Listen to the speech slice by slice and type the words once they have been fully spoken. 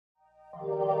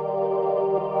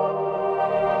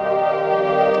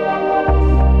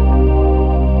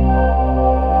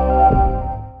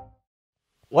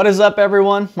What is up,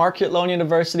 everyone? Mark here at Lone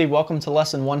University. Welcome to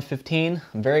lesson 115.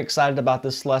 I'm very excited about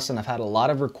this lesson. I've had a lot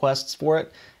of requests for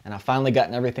it, and I've finally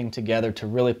gotten everything together to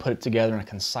really put it together in a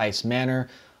concise manner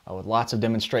with lots of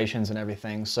demonstrations and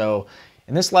everything. So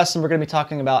in this lesson, we're going to be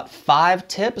talking about 5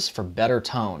 tips for better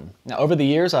tone. Now, over the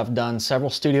years, I've done several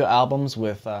studio albums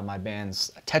with my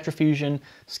bands Tetrafusion,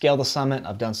 Scale the Summit.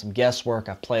 I've done some guest work.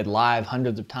 I've played live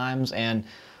hundreds of times, and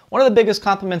one of the biggest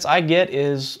compliments I get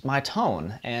is my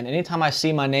tone. And anytime I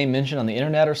see my name mentioned on the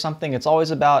internet or something, it's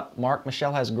always about Mark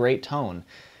Michell has great tone.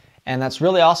 And that's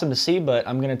really awesome to see, but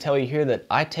I'm going to tell you here that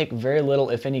I take very little,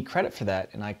 if any, credit for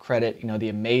that. And I credit, the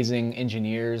amazing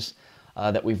engineers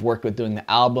that we've worked with doing the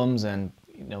albums and,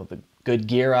 the good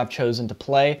gear I've chosen to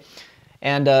play.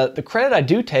 And the credit I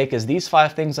do take is these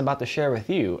 5 things I'm about to share with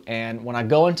you. And when I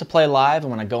go in to play live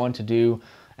and when I go in to do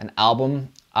an album,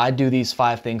 I do these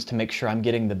 5 things to make sure I'm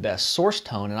getting the best source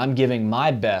tone and I'm giving my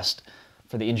best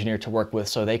for the engineer to work with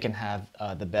so they can have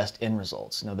the best end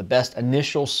results. The best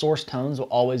initial source tones will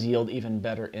always yield even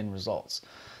better end results.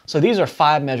 So these are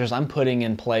 5 measures I'm putting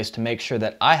in place to make sure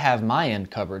that I have my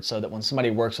end covered so that when somebody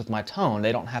works with my tone,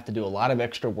 they don't have to do a lot of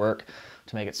extra work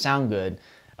to make it sound good.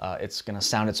 It's going to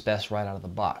sound its best right out of the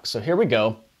box. So here we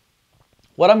go.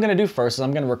 What I'm going to do first is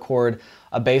I'm going to record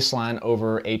a bass line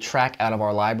over a track out of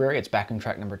our library. It's backing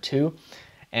track number 2.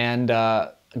 And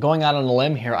going out on a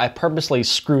limb here, I purposely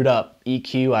screwed up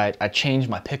EQ. I changed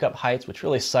my pickup heights, which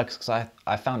really sucks because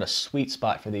I found a sweet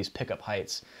spot for these pickup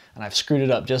heights. And I've screwed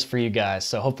it up just for you guys,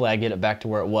 so hopefully I get it back to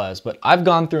where it was. But I've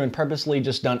gone through and purposely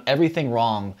just done everything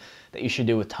wrong that you should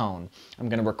do with tone. I'm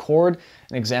going to record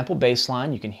an example bass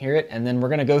line, you can hear it, and then we're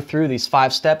going to go through these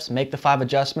 5 steps, make the 5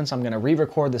 adjustments. I'm going to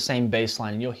re-record the same bass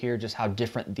line, and you'll hear just how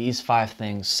different these 5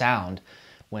 things sound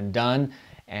when done,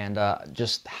 and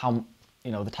just how,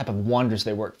 the type of wonders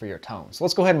they work for your tone. So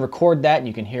let's go ahead and record that, and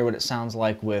you can hear what it sounds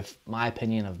like with my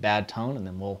opinion of bad tone, and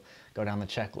then we'll go down the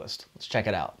checklist. Let's check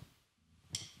it out.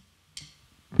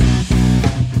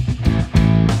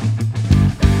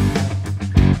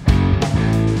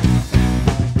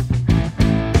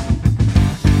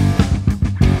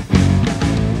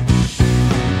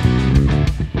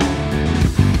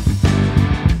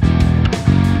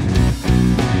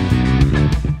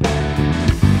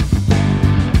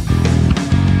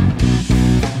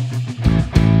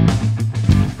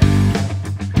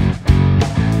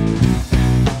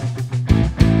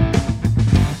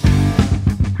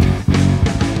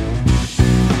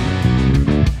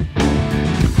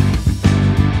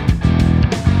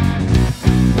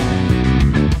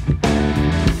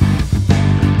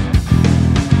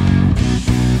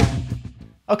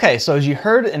 Okay, so as you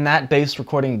heard in that bass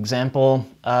recording example,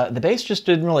 the bass just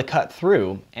didn't really cut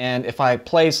through. And if I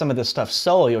play some of this stuff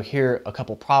solo, you'll hear a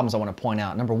couple problems I want to point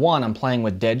out. Number 1, I'm playing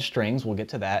with dead strings. We'll get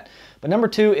to that. But number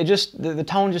 2, the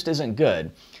tone just isn't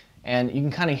good. And you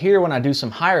can kind of hear when I do some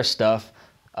higher stuff,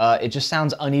 it just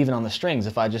sounds uneven on the strings.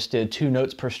 If I just did 2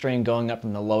 notes per string going up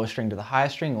from the lowest string to the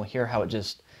highest string, we'll hear how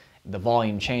the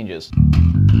volume changes.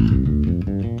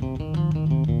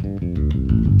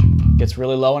 Gets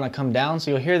really low and I come down, so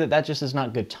you'll hear that just is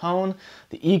not good tone.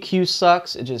 The EQ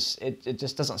sucks. It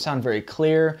just doesn't sound very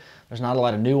clear. There's not a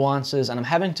lot of nuances, and I'm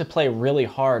having to play really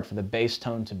hard for the bass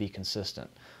tone to be consistent.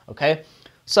 Okay,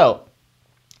 so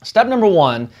step number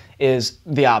 1 is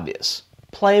the obvious: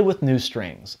 play with new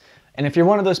strings. And if you're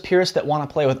one of those purists that want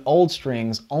to play with old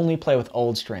strings, only play with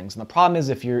old strings. And the problem is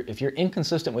if you're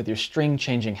inconsistent with your string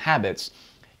changing habits,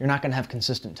 you're not going to have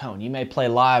consistent tone. You may play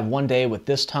live one day with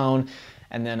this tone,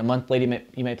 and then a month later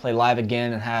you may play live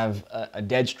again and have a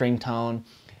dead string tone,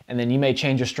 and then you may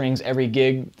change your strings every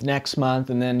gig next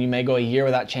month, and then you may go a year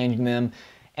without changing them.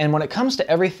 And when it comes to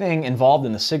everything involved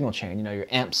in the signal chain, your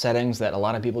amp settings that a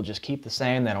lot of people just keep the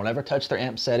same, they don't ever touch their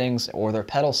amp settings or their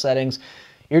pedal settings,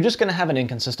 you're just going to have an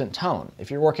inconsistent tone. If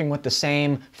you're working with the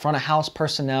same front of house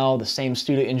personnel, the same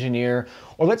studio engineer,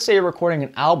 or let's say you're recording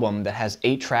an album that has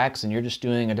 8 tracks and you're just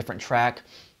doing a different track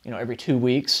every 2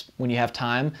 weeks when you have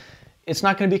time, it's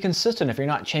not going to be consistent if you're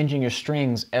not changing your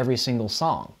strings every single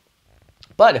song.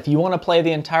 But if you want to play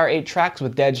the entire 8 tracks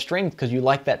with dead strings because you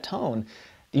like that tone,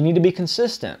 you need to be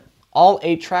consistent. All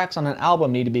 8 tracks on an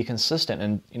album need to be consistent,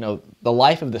 and the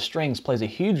life of the strings plays a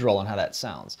huge role in how that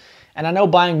sounds. And I know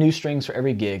buying new strings for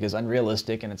every gig is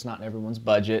unrealistic and it's not in everyone's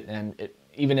budget, and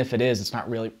even if it is, it's not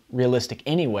really realistic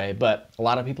anyway, but a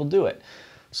lot of people do it.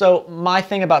 So my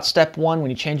thing about step one, when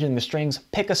you're changing the strings,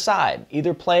 pick a side.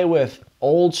 Either play with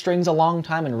old strings a long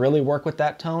time and really work with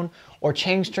that tone, or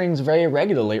change strings very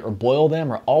regularly, or boil them,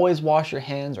 or always wash your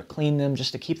hands or clean them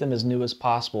just to keep them as new as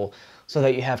possible so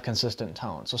that you have consistent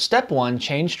tone. So step one,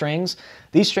 change strings.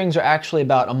 These strings are actually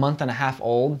about a month and a half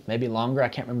old, maybe longer. I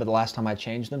can't remember the last time I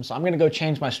changed them. So I'm gonna go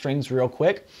change my strings real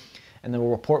quick, and then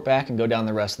we'll report back and go down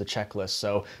the rest of the checklist.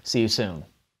 So see you soon.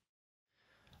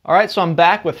 All right, so I'm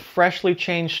back with freshly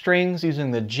changed strings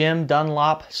using the Jim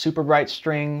Dunlop Super Bright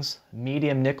Strings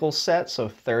medium nickel set, so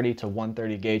 30 to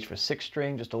 130 gauge for 6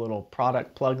 string, just a little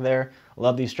product plug there. I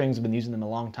love these strings, I've been using them a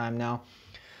long time now.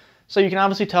 So you can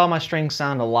obviously tell my strings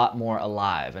sound a lot more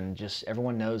alive, and just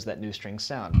everyone knows that new strings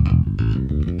sound.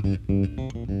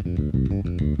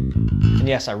 And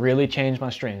yes, I really changed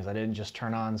my strings. I didn't just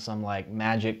turn on some like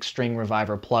magic string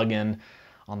reviver plugin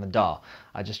on the DAW.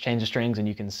 I just changed the strings and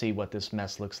you can see what this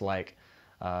mess looks like.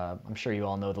 I'm sure you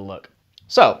all know the look.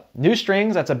 So, new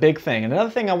strings, that's a big thing. And another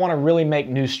thing I want to really make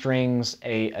new strings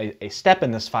a step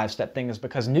in this 5-step thing is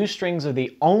because new strings are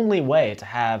the only way to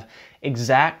have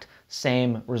exact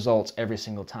same results every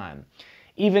single time.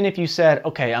 Even if you said,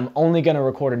 okay, I'm only going to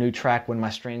record a new track when my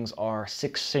strings are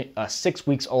 6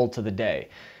 weeks old to the day.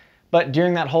 But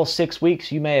during that whole 6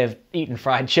 weeks, you may have eaten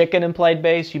fried chicken and played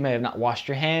bass, you may have not washed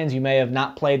your hands, you may have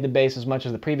not played the bass as much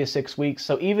as the previous 6 weeks.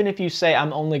 So even if you say,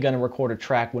 I'm only going to record a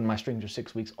track when my strings are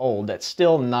 6 weeks old, that's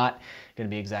still not going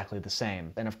to be exactly the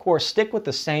same. And of course, stick with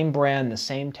the same brand, the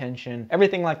same tension,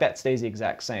 everything like that stays the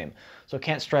exact same. So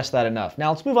can't stress that enough.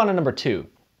 Now let's move on to number 2.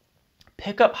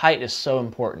 Pickup height is so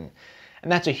important. And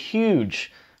that's a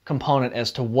huge component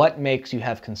as to what makes you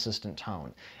have consistent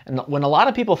tone. And when a lot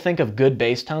of people think of good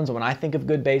bass tones, and when I think of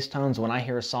good bass tones, when I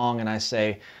hear a song and I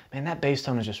say, man, that bass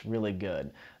tone is just really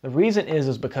good. The reason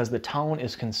is because the tone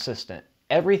is consistent.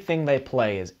 Everything they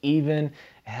play is even, it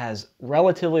has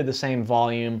relatively the same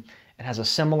volume, it has a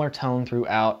similar tone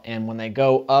throughout, and when they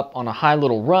go up on a high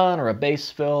little run or a bass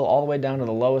fill all the way down to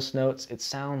the lowest notes, it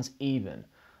sounds even,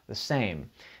 the same.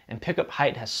 And pickup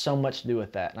height has so much to do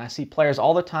with that. And I see players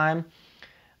all the time,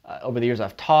 over the years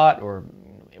I've taught or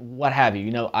what have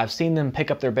you, I've seen them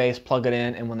pick up their bass, plug it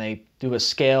in, and when they do a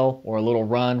scale or a little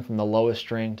run from the lowest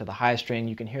string to the highest string,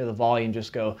 you can hear the volume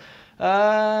just go,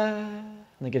 and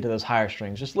they get to those higher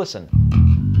strings. Just listen.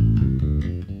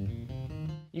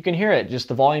 You can hear it, just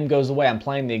the volume goes away. I'm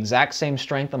playing the exact same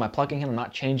strength on my plucking hand. I'm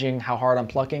not changing how hard I'm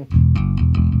plucking.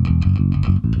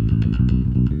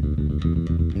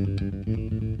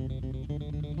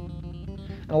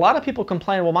 And a lot of people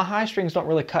complain, well, my high strings don't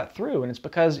really cut through, and it's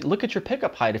because look at your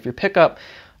pickup height. If your pickups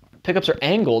are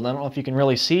angled, I don't know if you can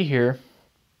really see here.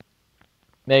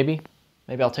 Maybe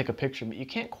I'll take a picture, but you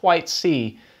can't quite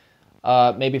see,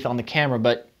 maybe if on the camera,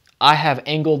 but I have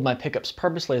angled my pickups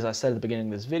purposely, as I said at the beginning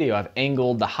of this video. I've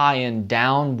angled the high end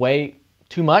down way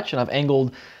too much, and I've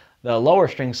angled the lower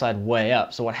string side way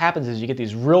up. So what happens is you get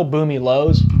these real boomy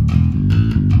lows.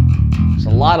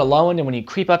 There's a lot of low end, and when you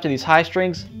creep up to these high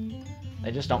strings, they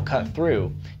just don't cut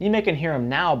through. You may can hear them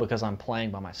now because I'm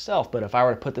playing by myself, but if I were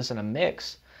to put this in a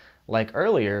mix, like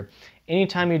earlier,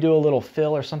 anytime you do a little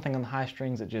fill or something on the high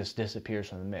strings, it just disappears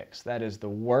from the mix. That is the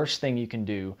worst thing you can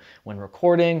do when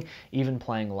recording, even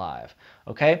playing live,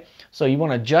 okay? So you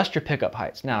want to adjust your pickup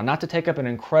heights. Now, not to take up an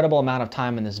incredible amount of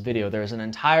time in this video, there's an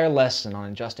entire lesson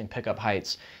on adjusting pickup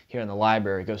heights here in the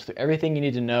library. It goes through everything you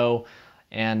need to know,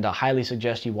 and I highly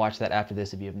suggest you watch that after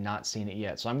this if you have not seen it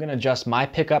yet. So I'm going to adjust my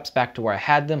pickups back to where I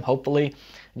had them, hopefully, and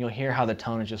you'll hear how the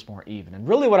tone is just more even. And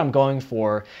really what I'm going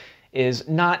for is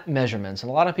not measurements. And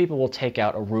a lot of people will take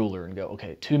out a ruler and go,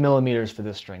 okay, 2 millimeters for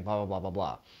this string, blah, blah, blah, blah,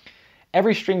 blah.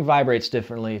 Every string vibrates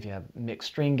differently. If you have mixed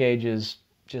string gauges,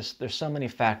 there's so many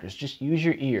factors. Just use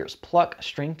your ears, pluck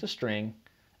string to string,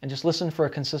 and just listen for a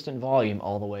consistent volume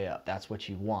all the way up. That's what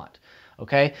you want,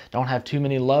 okay? Don't have too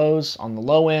many lows on the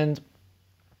low end.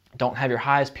 Don't have your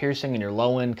highs piercing and your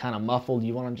low end kind of muffled.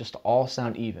 You want them just to all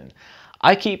sound even.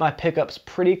 I keep my pickups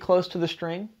pretty close to the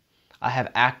string. I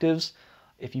have actives.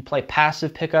 If you play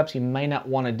passive pickups, you may not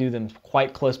want to do them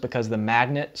quite close because the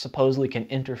magnet supposedly can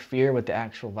interfere with the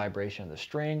actual vibration of the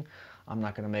string. I'm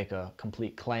not going to make a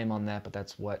complete claim on that, but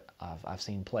that's what I've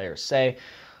seen players say.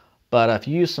 But if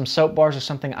you use some soap bars or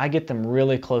something, I get them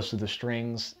really close to the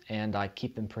strings and I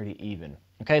keep them pretty even.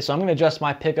 Okay, so I'm going to adjust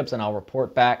my pickups and I'll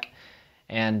report back,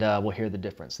 and we'll hear the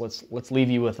difference. Let's leave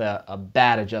you with a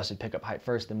bad adjusted pickup height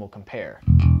first, then we'll compare.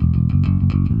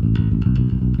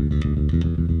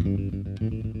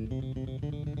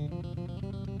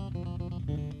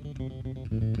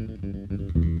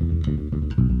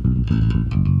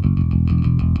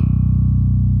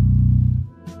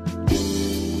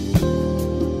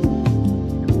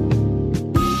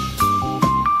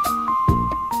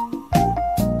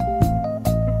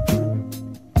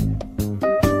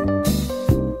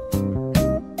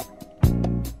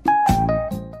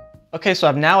 Okay, so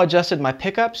I've now adjusted my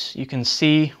pickups. You can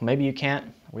see, maybe you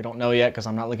can't, we don't know yet because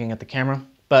I'm not looking at the camera,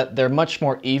 but they're much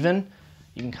more even.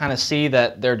 You can kind of see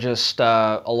that they're just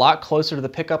a lot closer to the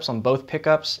pickups on both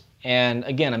pickups. And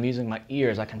again, I'm using my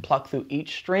ears. I can pluck through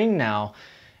each string now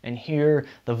and hear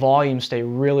the volume stay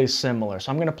really similar.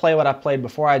 So I'm going to play what I played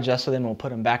before I adjusted them, and we'll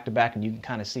put them back to back, and you can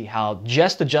kind of see how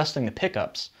just adjusting the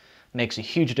pickups makes a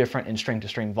huge difference in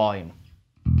string-to-string volume.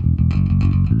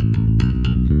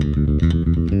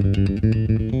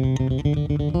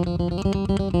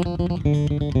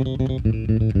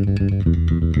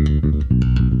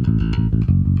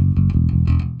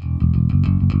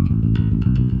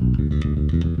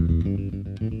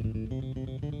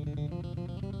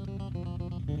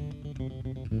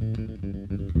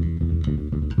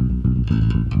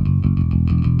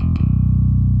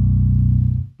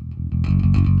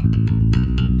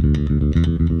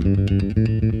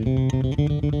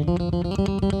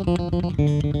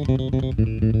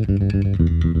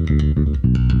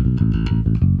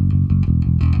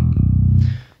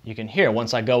 You can hear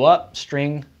once I go up,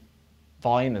 string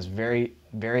volume is very,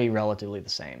 very relatively the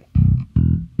same.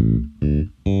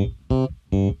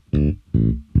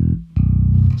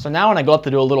 So now when I go up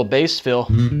to do a little bass fill,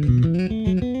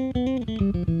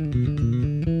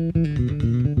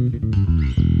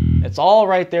 it's all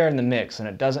right there in the mix and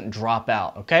it doesn't drop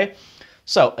out, okay?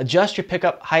 So adjust your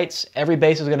pickup heights. Every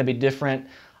bass is going to be different.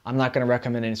 I'm not going to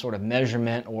recommend any sort of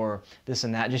measurement or this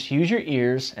and that. Just use your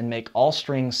ears and make all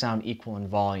strings sound equal in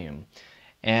volume.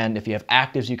 And if you have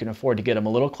actives, you can afford to get them a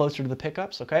little closer to the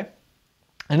pickups, okay?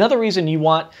 Another reason you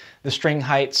want the string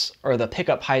heights or the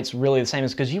pickup heights really the same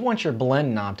is because you want your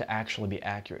blend knob to actually be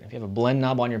accurate. If you have a blend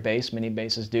knob on your bass, many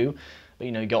basses do, but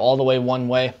you go all the way one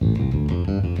way,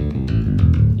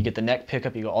 you get the neck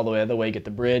pickup, you go all the way the other way, you get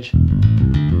the bridge,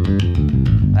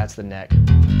 that's the neck.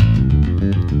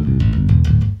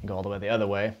 Go all the way the other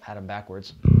way, had them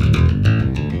backwards.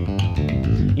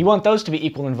 You want those to be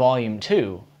equal in volume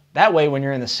too. That way when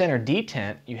you're in the center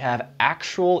detent, you have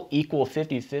actual equal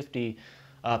 50-50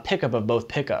 pickup of both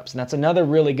pickups. And that's another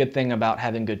really good thing about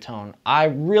having good tone. I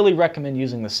really recommend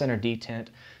using the center detent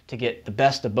to get the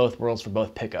best of both worlds for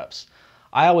both pickups.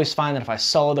 I always find that if I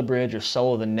solo the bridge or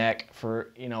solo the neck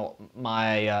for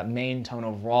my main tone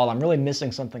overall, I'm really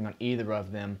missing something on either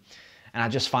of them. And I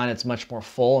just find it's much more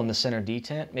full in the center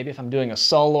detent. Maybe if I'm doing a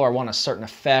solo or want a certain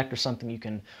effect or something, you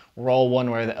can roll one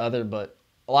way or the other, but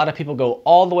a lot of people go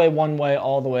all the way one way,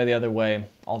 all the way the other way,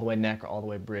 all the way neck or all the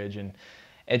way bridge, and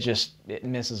it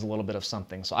misses a little bit of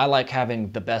something. So I like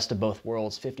having the best of both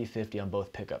worlds, 50-50 on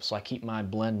both pickups. So I keep my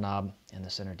blend knob in the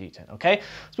center detent, okay?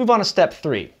 Let's move on to step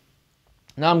 3.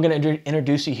 Now I'm going to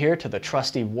introduce you here to the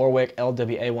trusty Warwick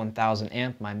LWA 1000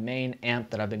 amp, my main amp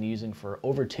that I've been using for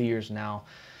over 2 years now.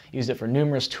 Used it for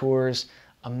numerous tours.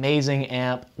 Amazing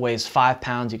amp, weighs 5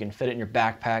 pounds. You can fit it in your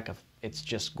backpack. It's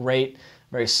just great.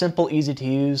 Very simple, easy to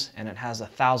use, and it has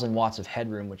 1,000 watts of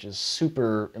headroom, which is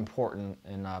super important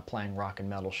in playing rock and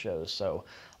metal shows. So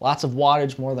lots of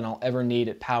wattage, more than I'll ever need.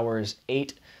 It powers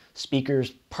 8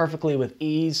 speakers perfectly with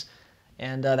ease,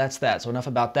 and that's that. So enough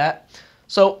about that.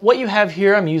 So what you have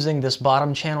here, I'm using this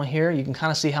bottom channel here. You can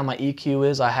kind of see how my EQ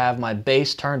is. I have my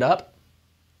bass turned up.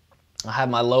 I have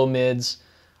my low mids,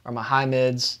 or my high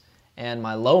mids, and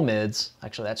my low mids.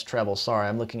 Actually, that's treble, sorry,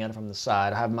 I'm looking at it from the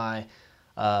side. I have my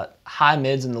high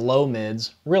mids and the low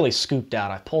mids really scooped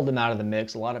out. I've pulled them out of the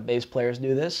mix. A lot of bass players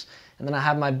do this. And then I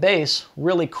have my bass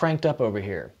really cranked up over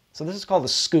here. So this is called the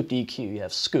scooped EQ. You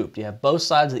have scooped. You have both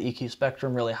sides of the EQ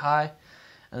spectrum really high,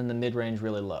 and then the mid-range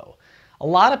really low. A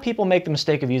lot of people make the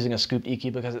mistake of using a scooped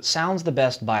EQ because it sounds the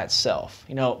best by itself.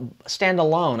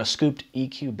 Standalone, a scooped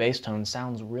EQ bass tone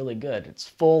sounds really good. It's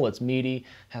full, it's meaty,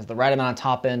 has the right amount of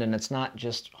top end, and it's not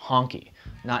just honky,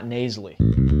 not nasally.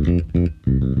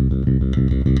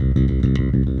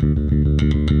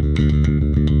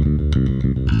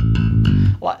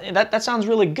 Well, that sounds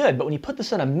really good, but when you put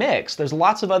this in a mix, there's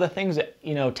lots of other things that,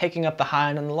 taking up the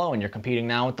high end and the low end. You're competing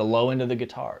now with the low end of the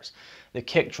guitars. The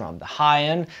kick drum, the high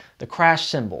end, the crash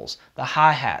cymbals, the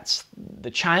hi-hats, the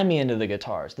chimey end of the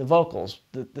guitars, the vocals,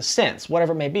 the synths,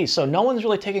 whatever it may be. So no one's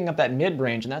really taking up that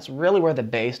mid-range, and that's really where the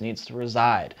bass needs to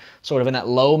reside, sort of in that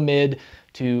low mid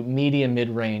to medium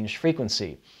mid-range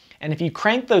frequency. And if you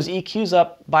crank those EQs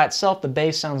up by itself, the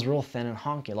bass sounds real thin and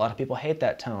honky. A lot of people hate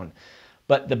that tone.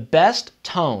 But the best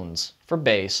tones for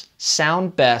bass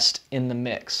sound best in the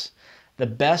mix. The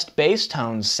best bass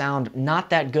tones sound not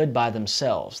that good by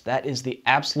themselves. That is the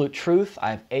absolute truth.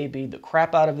 I've A/B'd the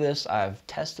crap out of this. I've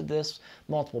tested this,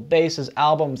 multiple basses,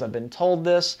 albums, I've been told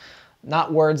this.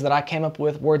 not words that I came up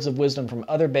with, words of wisdom from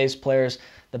other bass players.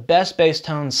 The best bass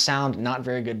tones sound not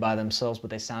very good by themselves, but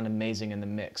they sound amazing in the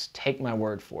mix. Take my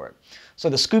word for it. So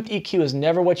the scooped EQ is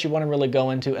never what you want to really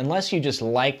go into unless you just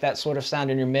like that sort of sound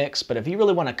in your mix. But if you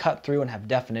really want to cut through and have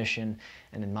definition,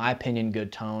 and in my opinion,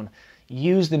 good tone,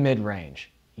 use the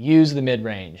mid-range. Use the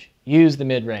mid-range. Use the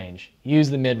mid-range. Use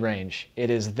the mid-range. It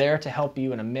is there to help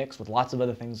you in a mix with lots of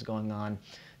other things going on.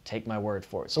 Take my word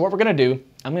for it. So what we're going to do,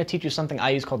 I'm going to teach you something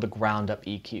I use called the ground up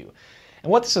EQ.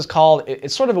 And what this is called,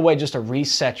 it's sort of a way just to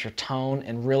reset your tone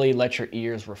and really let your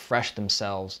ears refresh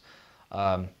themselves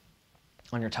on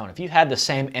your tone. If you've had the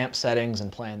same amp settings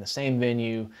and play in the same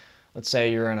venue, let's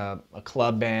say you're in a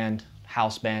club band,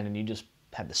 house band, and you just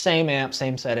have the same amp,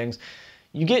 same settings,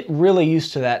 you get really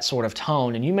used to that sort of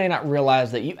tone, and you may not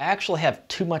realize that you actually have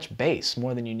too much bass,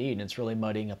 more than you need, and it's really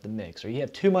muddying up the mix. Or you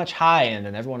have too much high end,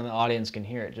 and everyone in the audience can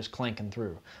hear it just clanking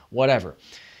through. Whatever.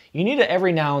 You need to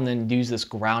every now and then use this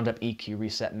ground up EQ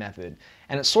reset method.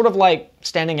 And it's sort of like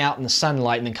standing out in the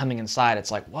sunlight and then coming inside.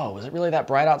 It's like, whoa, is it really that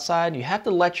bright outside? You have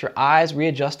to let your eyes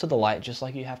readjust to the light, just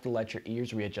like you have to let your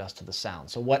ears readjust to the sound.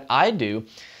 So what I do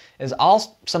is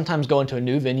I'll sometimes go into a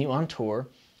new venue on tour,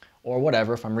 or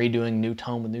whatever, if I'm redoing new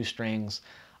tone with new strings,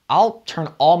 I'll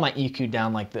turn all my EQ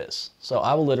down like this. So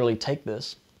I will literally take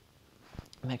this,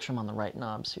 make sure I'm on the right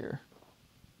knobs here.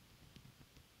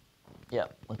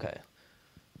 Yep, okay.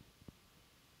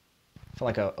 I feel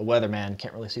like a weatherman,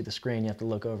 can't really see the screen, you have to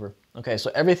look over. Okay,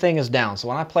 so everything is down. So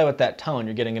when I play with that tone,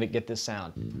 you're going to get this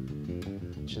sound.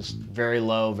 It's just very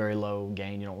low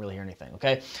gain, you don't really hear anything,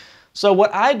 okay? So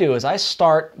what I do is I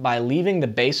start by leaving the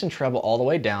bass and treble all the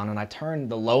way down, and I turn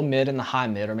the low mid and the high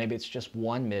mid, or maybe it's just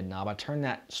one mid knob, I turn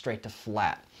that straight to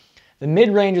flat. The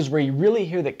mid range is where you really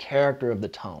hear the character of the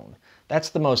tone. That's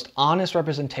the most honest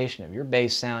representation of your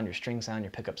bass sound, your string sound,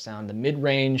 your pickup sound. The mid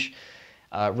range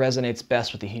resonates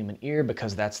best with the human ear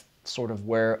because that's sort of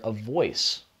where a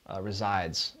voice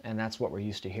resides, and that's what we're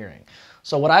used to hearing.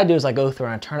 So what I do is I go through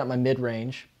and I turn up my mid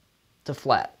range to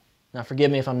flat. Now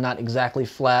forgive me if I'm not exactly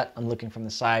flat, I'm looking from the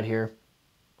side here.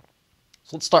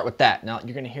 So let's start with that. Now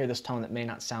you're going to hear this tone that may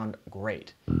not sound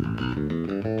great.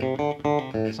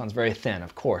 It sounds very thin,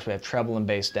 of course. We have treble and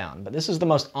bass down, but this is the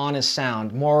most honest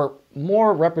sound, more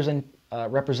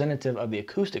representative of the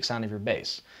acoustic sound of your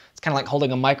bass. It's kind of like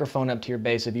holding a microphone up to your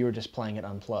bass if you were just playing it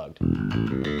unplugged.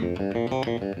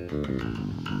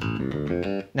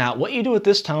 Now, what you do with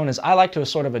this tone is I like to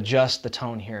sort of adjust the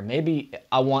tone here. Maybe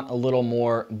I want a little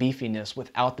more beefiness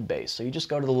without the bass, so you just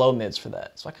go to the low mids for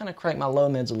that. So I kind of crank my low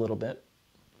mids a little bit.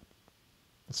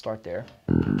 Let's start there.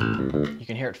 You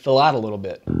can hear it fill out a little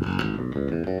bit.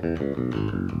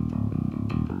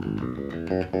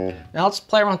 Now let's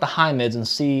play around with the high mids and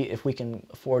see if we can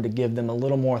afford to give them a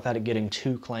little more without it getting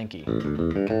too clanky.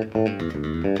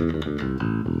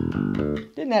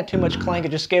 Didn't add too much clank,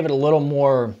 it just gave it a little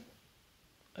more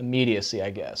immediacy, I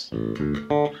guess.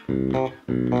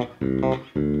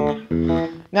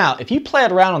 Now, if you play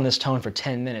it around on this tone for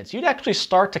 10 minutes, you'd actually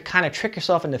start to kind of trick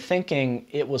yourself into thinking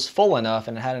it was full enough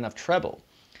and it had enough treble.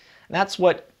 And that's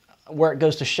where it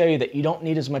goes to show you that you don't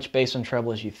need as much bass and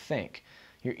treble as you think.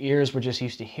 Your ears were just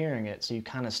used to hearing it, so you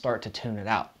kind of start to tune it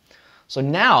out. So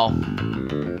now,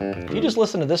 if you just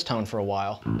listen to this tone for a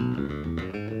while,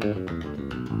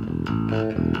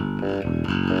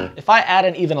 if I add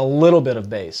in even a little bit of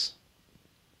bass,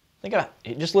 think about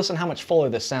it, just listen how much fuller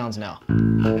this sounds now.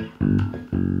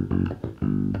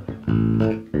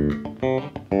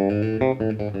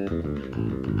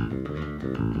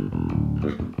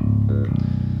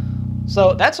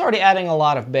 So that's already adding a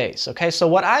lot of bass, okay? So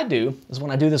what I do is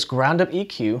when I do this ground up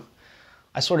EQ,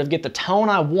 I sort of get the tone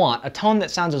I want, a tone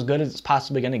that sounds as good as it's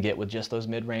possibly gonna get with just those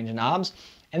mid-range knobs,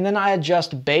 and then I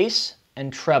adjust bass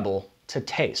and treble to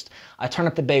taste. I turn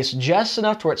up the bass just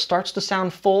enough to where it starts to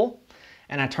sound full,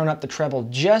 and I turn up the treble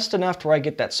just enough to where I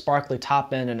get that sparkly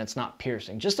top end and it's not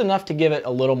piercing, just enough to give it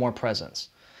a little more presence.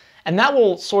 And that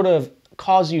will sort of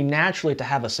cause you naturally to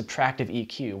have a subtractive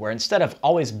EQ, where instead of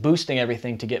always boosting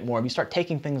everything to get more, you start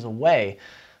taking things away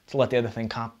to let the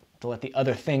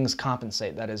other things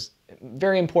compensate. That is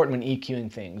very important when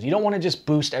EQing things. You don't want to just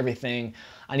boost everything.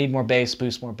 I need more bass,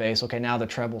 boost more bass. Okay, now the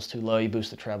treble's too low, you boost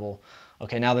the treble.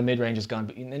 Okay, now the mid-range is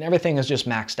gone, and everything is just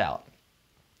maxed out.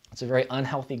 It's a very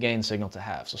unhealthy gain signal to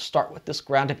have. So start with this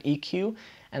ground up EQ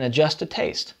and adjust to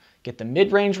taste. Get the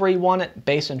mid-range where you want it,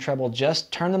 bass and treble,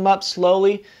 just turn them up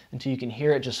slowly until you can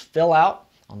hear it just fill out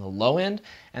on the low end,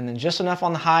 and then just enough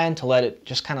on the high end to let it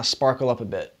just kind of sparkle up a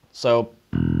bit. So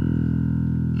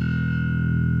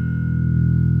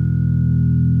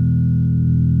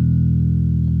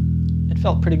it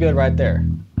felt pretty good right there.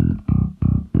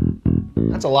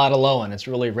 That's a lot of low end. It's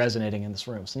really resonating in this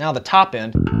room. So now the top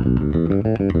end,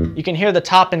 you can hear the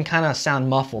top end kind of sound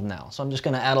muffled now. So I'm just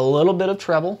going to add a little bit of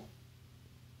treble.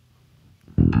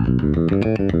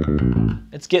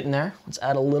 It's getting there. Let's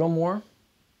add a little more.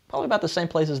 Probably about the same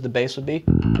place as the bass would be.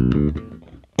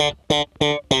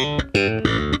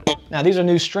 Now these are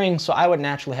new strings, so I would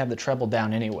naturally have the treble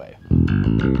down anyway.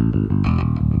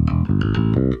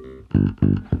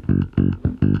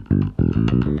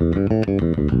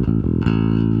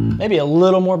 Maybe a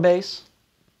little more bass.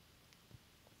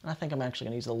 I think I'm actually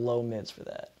going to use the low mids for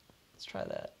that. Let's try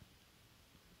that.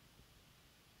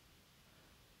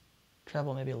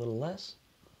 Treble maybe a little less.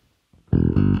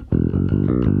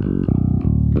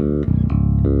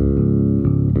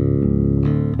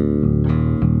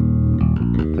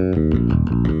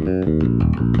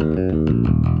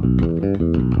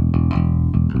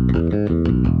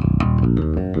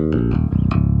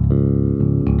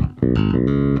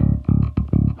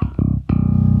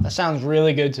 That sounds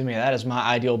really good to me. That is my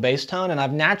ideal bass tone, and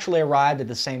I've naturally arrived at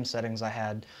the same settings I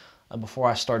had before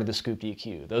I started the Scoop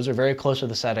EQ. Those are very close to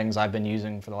the settings I've been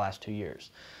using for the last 2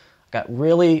 years. I've got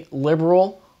really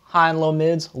liberal high and low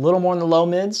mids, a little more in the low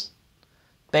mids,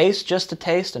 bass just a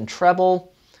taste, and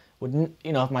treble would,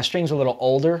 you know, if my strings were a little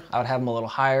older, I would have them a little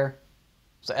higher.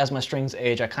 So as my strings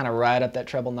age, I kind of ride up that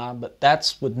treble knob, but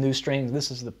that's with new strings.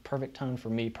 This is the perfect tone for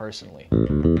me personally.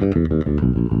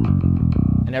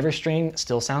 And every string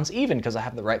still sounds even because I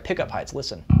have the right pickup heights.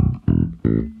 Listen.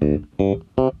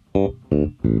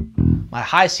 My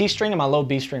high C string and my low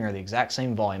B string are the exact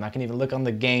same volume. I can even look on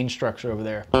the gain structure over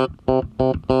there.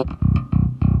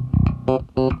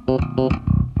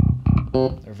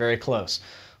 They're very close.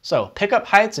 So pickup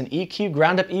heights and EQ,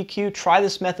 ground up EQ, try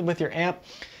this method with your amp.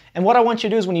 And what I want you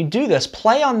to do is when you do this,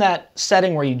 play on that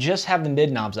setting where you just have the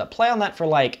mid knobs up. Play on that for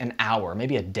like an hour,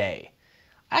 maybe a day.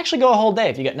 Actually go a whole day.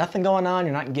 If you got nothing going on,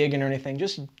 you're not gigging or anything,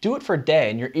 just do it for a day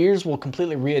and your ears will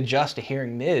completely readjust to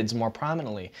hearing mids more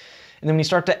prominently. And then when you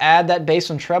start to add that bass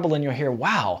and treble in, you'll hear,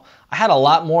 wow, I had a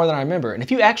lot more than I remember. And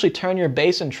if you actually turn your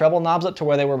bass and treble knobs up to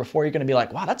where they were before, you're gonna be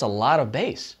like, wow, that's a lot of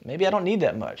bass. Maybe I don't need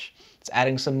that much. It's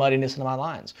adding some muddiness into my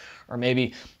lines. Or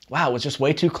maybe, wow, it was just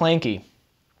way too clanky.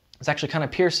 It's actually kind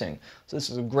of piercing. So this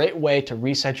is a great way to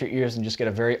reset your ears and just get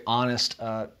a very honest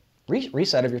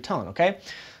reset of your tone, okay?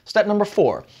 Step number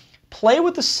 4, play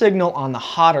with the signal on the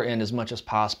hotter end as much as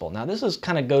possible. Now this is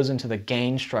kind of goes into the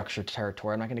gain structure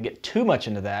territory. I'm not going to get too much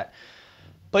into that,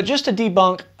 but just to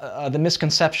debunk the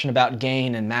misconception about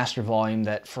gain and master volume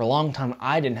that for a long time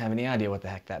I didn't have any idea what the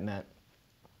heck that meant.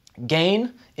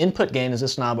 Gain, input gain, is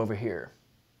this knob over here.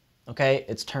 Okay,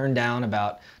 it's turned down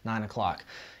about 9 o'clock.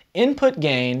 Input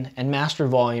gain and master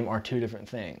volume are two different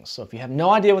things. So if you have no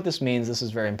idea what this means, this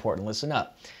is very important. Listen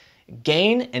up.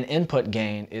 Gain and input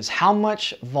gain is how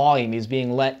much volume is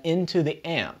being let into the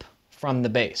amp from the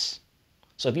bass.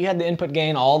 So if you had the input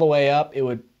gain all the way up, it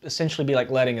would essentially be like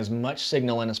letting as much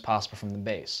signal in as possible from the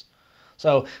bass.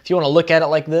 So if you want to look at it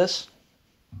like this,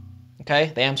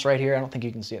 okay, the amp's right here. I don't think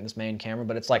you can see it in this main camera,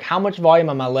 but it's like how much volume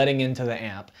am I letting into the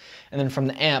amp? And then from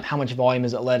the amp, how much volume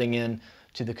is it letting in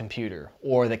to the computer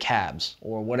or the cabs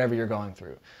or whatever you're going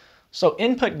through. So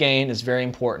input gain is very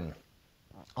important.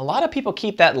 A lot of people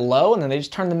keep that low and then they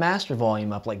just turn the master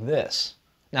volume up like this.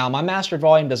 Now my master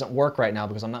volume doesn't work right now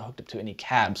because I'm not hooked up to any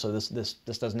cab, so this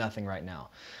does nothing right now.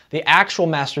 The actual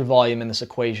master volume in this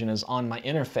equation is on my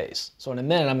interface. So in a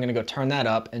minute I'm going to go turn that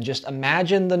up and just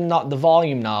imagine the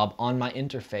volume knob on my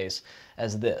interface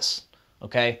as this.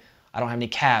 Okay? I don't have any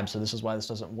cab, so this is why this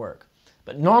doesn't work.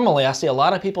 But normally I see a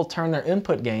lot of people turn their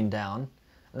input gain down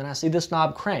and then I see this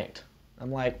knob cranked.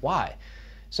 I'm like, why?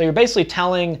 So you're basically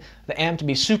telling the amp to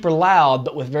be super loud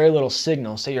but with very little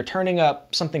signal. So you're turning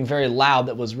up something very loud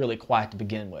that was really quiet to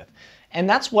begin with. And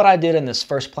that's what I did in this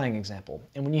first playing example.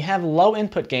 And when you have low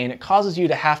input gain, it causes you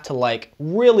to have to like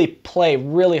really play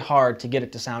really hard to get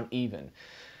it to sound even.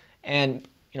 And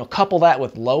couple that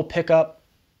with low pickup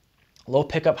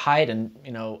height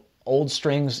and old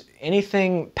strings,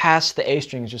 anything past the A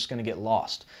string is just going to get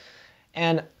lost.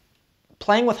 And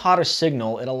playing with hotter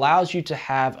signal, it allows you to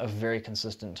have a very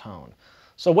consistent tone.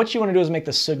 So what you want to do is make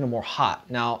the signal more hot.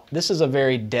 Now, this is a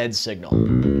very dead signal.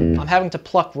 I'm having to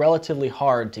pluck relatively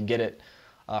hard to get it,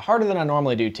 harder than I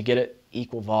normally do, to get it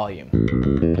equal volume.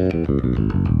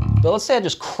 But let's say I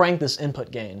just crank this input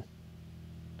gain.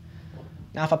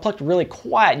 Now, if I plucked really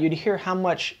quiet, you'd hear how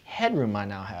much headroom I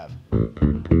now have.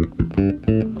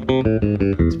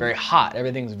 It's very hot.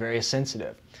 Everything's very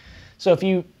sensitive. So if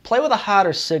you play with a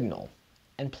hotter signal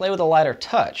and play with a lighter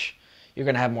touch, you're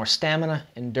going to have more stamina,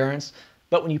 endurance,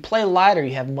 but when you play lighter,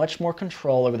 you have much more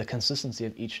control over the consistency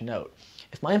of each note.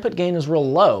 If my input gain is real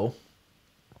low,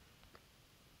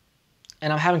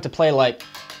 and I'm having to play like,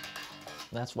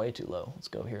 that's way too low. Let's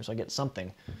go here so I get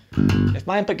something. If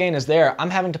my input gain is there, I'm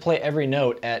having to play every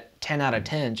note at 10 out of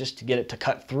 10 just to get it to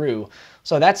cut through.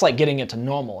 So that's like getting it to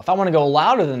normal. If I want to go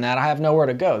louder than that, I have nowhere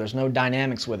to go. There's no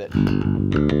dynamics with it.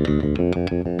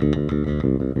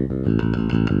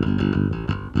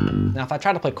 Now if I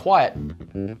try to play quiet,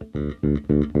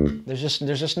 there's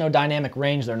just no dynamic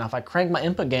range there. Now if I crank my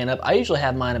input gain up, I usually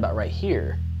have mine about right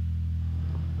here.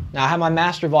 Now I have my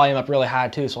master volume up really high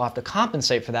too, so I'll have to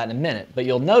compensate for that in a minute. But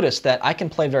you'll notice that I can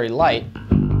play very light.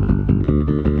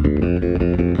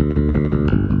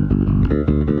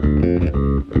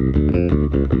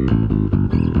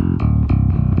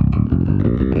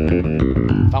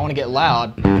 If I want to get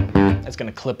loud, it's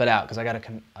going to clip it out because I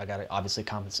gotta obviously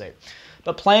compensate.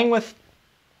 But playing with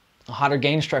a hotter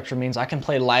gain structure means I can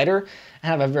play lighter and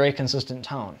have a very consistent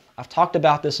tone. I've talked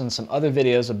about this in some other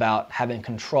videos about having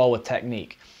control with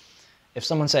technique. If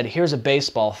someone said, here's a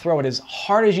baseball, throw it as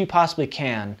hard as you possibly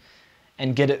can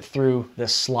and get it through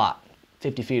this slot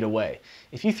 50 feet away.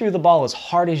 If you threw the ball as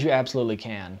hard as you absolutely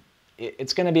can,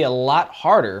 it's going to be a lot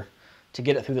harder to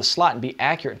get it through the slot and be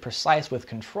accurate and precise with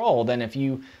control than if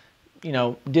you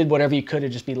did whatever you could to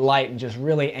just be light and just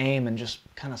really aim and just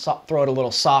kind of throw it a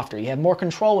little softer. You have more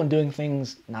control when doing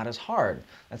things not as hard.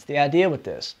 That's the idea with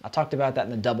this. I talked about that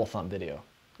in the double thump video.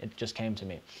 It just came to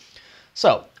me.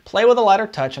 So play with a lighter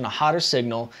touch and a hotter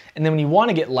signal, and then when you want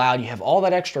to get loud, you have all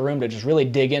that extra room to just really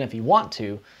dig in if you want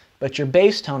to, but your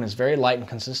bass tone is very light and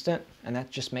consistent, and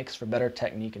that just makes for better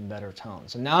technique and better tone.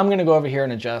 So now I'm going to go over here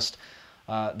and adjust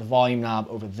the volume knob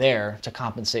over there to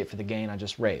compensate for the gain I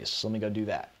just raised. So let me go do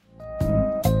that.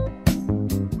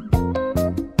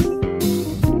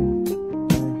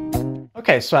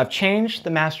 Okay, so I've changed the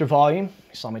master volume.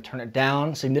 You saw me turn it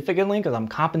down significantly because I'm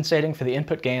compensating for the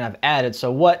input gain I've added.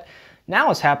 So what now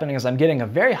is happening is I'm getting a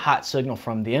very hot signal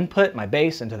from the input, my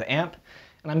bass, into the amp,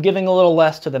 and I'm giving a little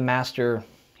less to the master,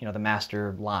 the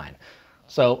master line.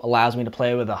 So allows me to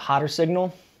play with a hotter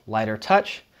signal, lighter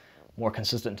touch, more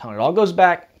consistent tone. It all goes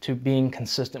back to being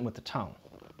consistent with the tone.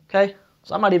 Okay,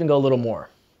 so I might even go a little more.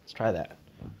 Let's try that.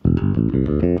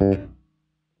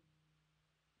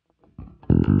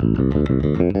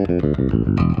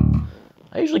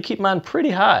 I usually keep mine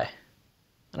pretty high,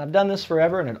 and I've done this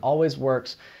forever and it always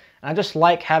works. And I just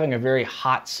like having a very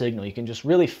hot signal. You can just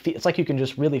really feel, it's like you can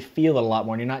just really feel it a lot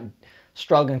more and you're not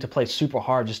struggling to play super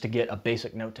hard just to get a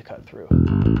basic note to cut through.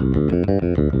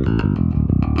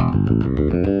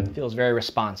 It feels very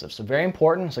responsive. So very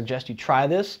important. I suggest you try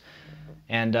this.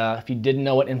 And if you didn't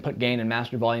know what input gain and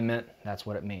master volume meant, that's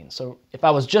what it means. So if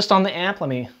I was just on the amp, let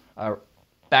me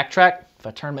backtrack. If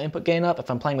I turn my input gain up,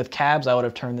 if I'm playing with cabs, I would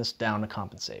have turned this down to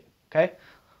compensate. Okay?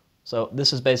 So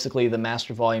this is basically the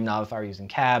master volume knob if I were using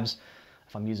cabs.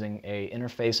 If I'm using a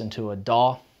interface into a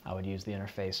DAW, I would use the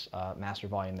interface master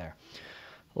volume there.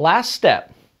 Last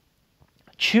step,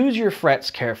 choose your frets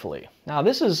carefully. Now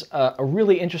this is a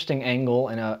really interesting angle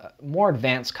and a more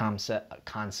advanced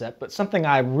concept, but something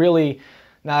I really,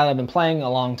 now that I've been playing a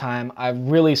long time, I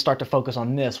really start to focus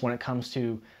on this when it comes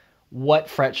to what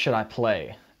frets should I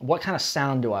play? What kind of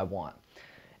sound do I want?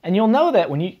 And you'll know that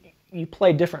when you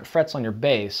play different frets on your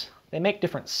bass, they make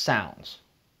different sounds.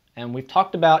 And we've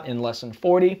talked about in lesson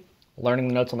 40, learning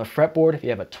the notes on the fretboard. If you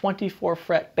have a 24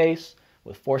 fret bass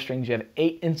with 4 strings, you have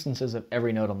 8 instances of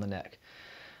every note on the neck.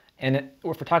 And if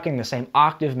we're talking the same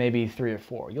octave, maybe 3 or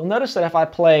 4. You'll notice that if I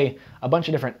play a bunch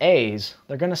of different A's,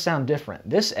 they're going to sound different.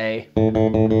 This A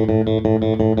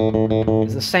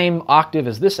is the same octave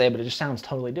as this A, but it just sounds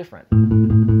totally different.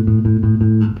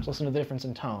 Just listen to the difference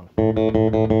in tone.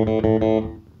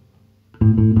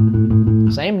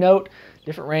 Same note,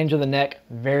 different range of the neck,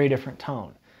 very different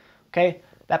tone. Okay,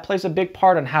 that plays a big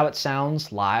part on how it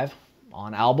sounds live,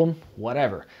 on album,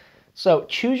 whatever. So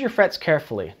choose your frets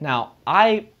carefully. Now,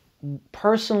 I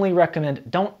personally recommend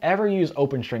don't ever use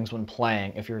open strings when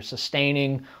playing. If you're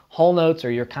sustaining whole notes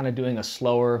or you're kind of doing a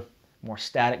slower, more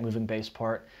static moving bass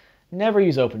part, never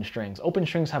use open strings. Open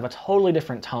strings have a totally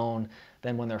different tone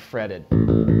than when they're fretted.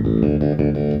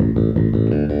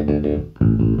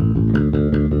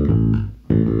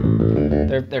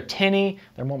 They're tinny,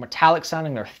 they're more metallic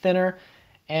sounding, they're thinner,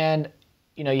 and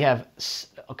you have,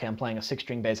 okay, I'm playing a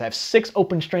 6-string bass. I have 6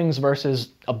 open strings versus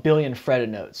a billion fretted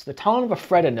notes. The tone of a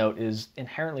fretted note is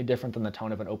inherently different than the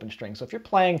tone of an open string. So if you're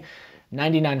playing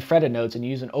 99 fretted notes and you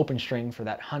use an open string for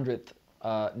that 100th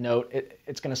note,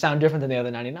 it's going to sound different than the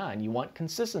other 99. You want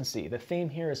consistency. The theme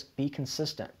here is be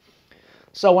consistent.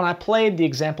 So when I played the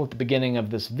example at the beginning of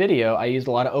this video, I used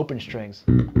a lot of open strings.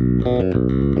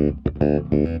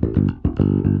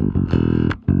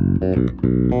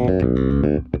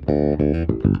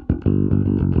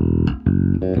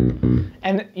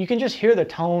 can just hear the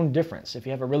tone difference. If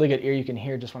you have a really good ear, you can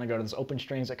hear just when I go to those open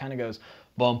strings, it kind of goes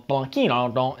bum bum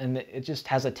don't, and it just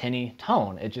has a tinny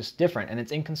tone. It's just different and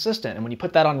it's inconsistent. And when you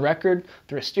put that on record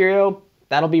through a stereo,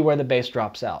 that'll be where the bass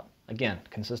drops out. Again,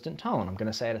 consistent tone. I'm going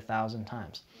to say it 1,000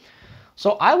 times.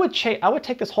 So I would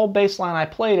take this whole bass line I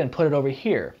played and put it over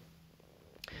here.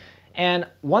 And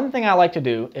one thing I like to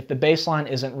do, if the bass line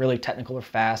isn't really technical or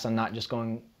fast, I'm not just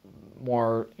going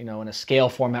more, in a scale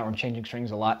format where I'm changing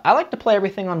strings a lot, I like to play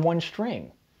everything on one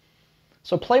string.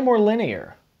 So play more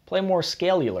linear, play more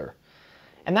scalular.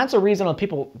 And that's a reason when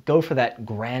people go for that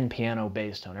grand piano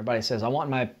bass tone. Everybody says, I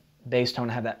want my bass tone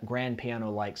to have that grand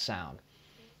piano-like sound.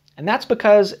 And that's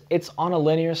because it's on a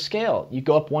linear scale. You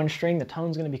go up one string, the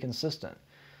tone's going to be consistent.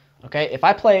 Okay, if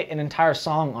I play an entire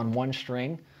song on one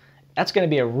string, that's going to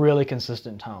be a really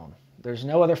consistent tone. There's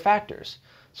no other factors.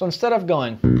 So instead of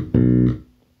going,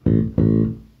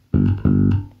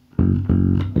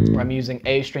 where I'm using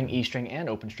A string, E string, and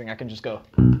open string, I can just go.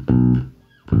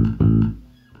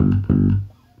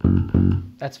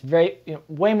 That's very,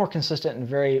 way more consistent and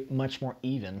very much more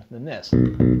even than this.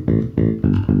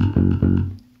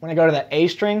 When I go to that A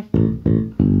string,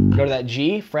 go to that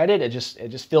G fretted, it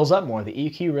just fills up more. The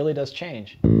EQ really does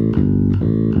change.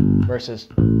 Versus.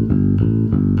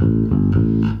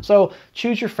 So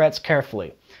choose your frets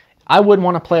carefully. I would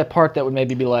want to play a part that would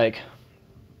maybe be like,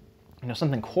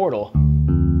 something chordal.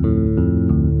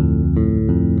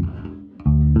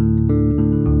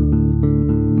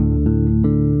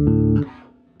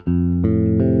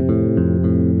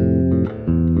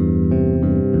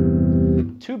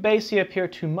 Too bassy up here,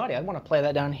 too muddy. I'd want to play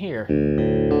that down here.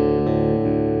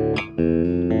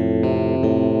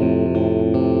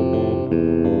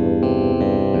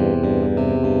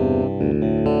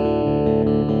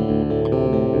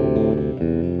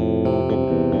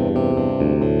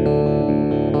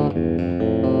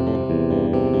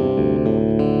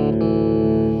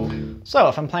 So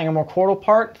if I'm playing a more chordal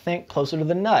part, think closer to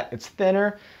the nut. It's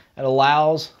thinner, it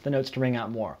allows the notes to ring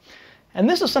out more. And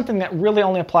this is something that really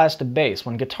only applies to bass.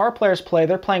 When guitar players play,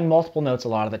 they're playing multiple notes a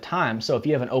lot of the time. So if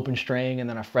you have an open string and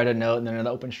then a fretted note and then an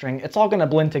open string, it's all going to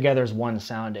blend together as one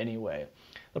sound anyway.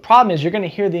 The problem is you're going to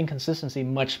hear the inconsistency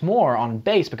much more on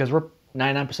bass because we're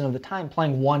 99% of the time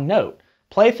playing one note.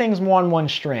 Play things more on one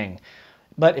string.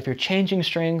 But if you're changing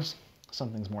strings,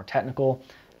 something's more technical.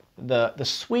 The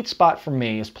sweet spot for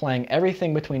me is playing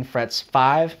everything between frets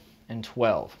 5 and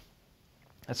 12.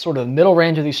 That's sort of the middle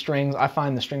range of these strings. I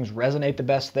find the strings resonate the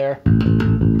best there.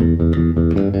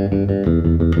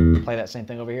 Play that same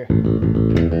thing over here.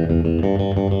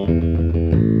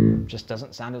 Just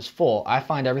doesn't sound as full. I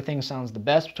find everything sounds the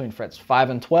best between frets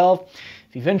 5 and 12.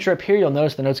 If you venture up here, you'll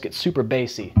notice the notes get super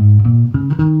bassy. You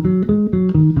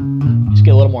just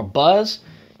get a little more buzz.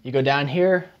 You go down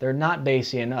here, they're not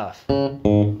bassy enough.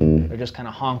 They're just kind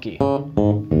of honky.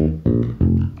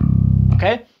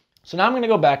 Okay? So now I'm going to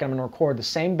go back and I'm going to record the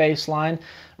same bass line.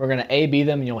 We're going to A-B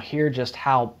them and you'll hear just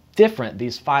how different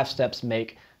these 5 steps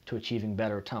make to achieving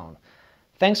better tone.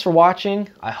 Thanks for watching.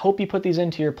 I hope you put these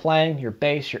into your playing, your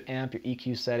bass, your amp, your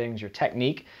EQ settings, your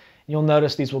technique. You'll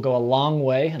notice these will go a long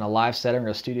way in a live setting or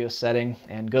a studio setting.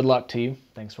 And good luck to you.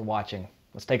 Thanks for watching.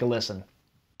 Let's take a listen.